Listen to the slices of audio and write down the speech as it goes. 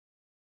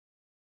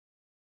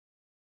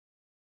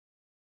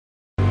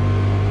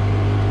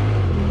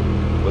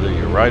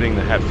riding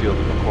the Hatfield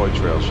McCoy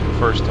trails for the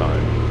first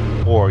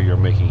time, or you're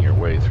making your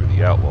way through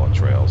the outlaw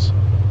trails,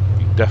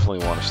 you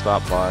definitely want to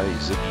stop by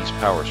Ziggy's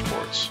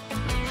Powersports.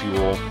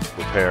 Fuel,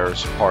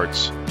 repairs,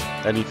 parts,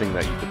 anything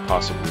that you could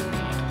possibly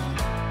need.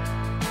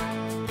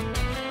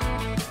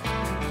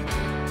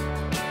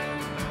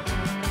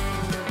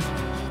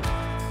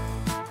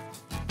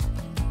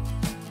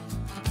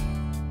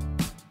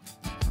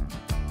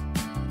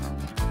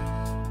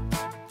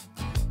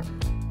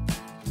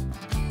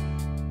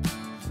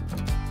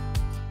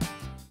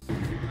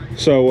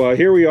 So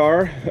here we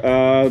are,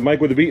 Mike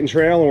with the Beaten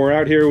Trail, and we're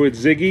out here with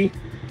Ziggy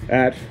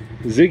at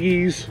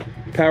Ziggy's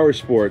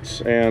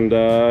Powersports, and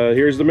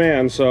here's the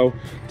man. So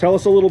tell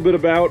us a little bit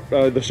about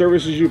the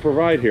services you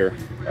provide here.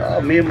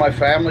 Me and my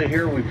family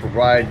here, we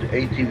provide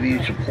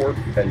ATV support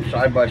and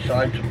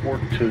side-by-side support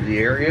to the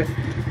area.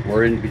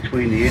 We're in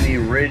between the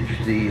Indian Ridge,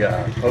 the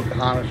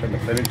Pocahontas, and the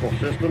Pinnacle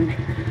systems.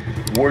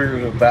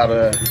 Warrior's about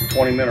a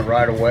 20-minute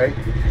ride away.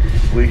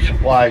 We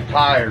supply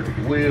tires,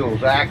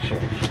 wheels,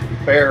 axles,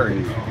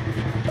 bearings,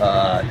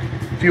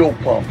 fuel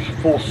pumps,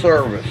 full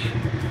service,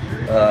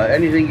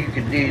 anything you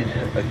could need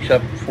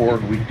except for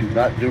we do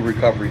not do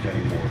recoveries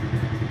anymore.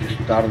 Just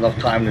not enough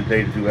time in the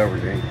day to do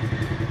everything.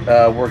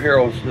 We're here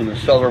in the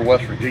southern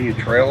West Virginia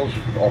trails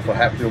off of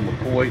Hatfield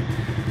McCoy,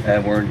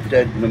 and we're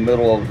dead in the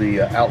middle of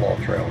the outlaw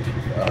trails,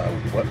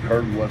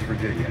 Herndon, West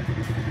Virginia.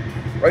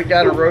 Right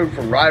down the road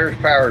from Rider's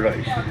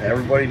Paradise.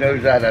 Everybody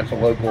knows that. That's a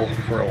local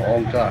for a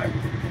long time.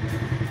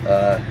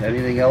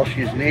 Anything else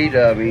you need,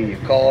 I mean, you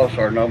call us.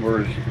 Our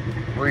number is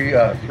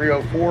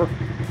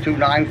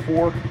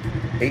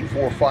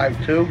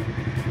 304-294-8452,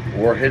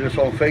 or hit us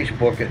on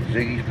Facebook at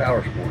Ziggy's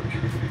Powersports.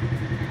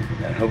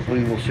 And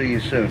hopefully we'll see you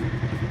soon.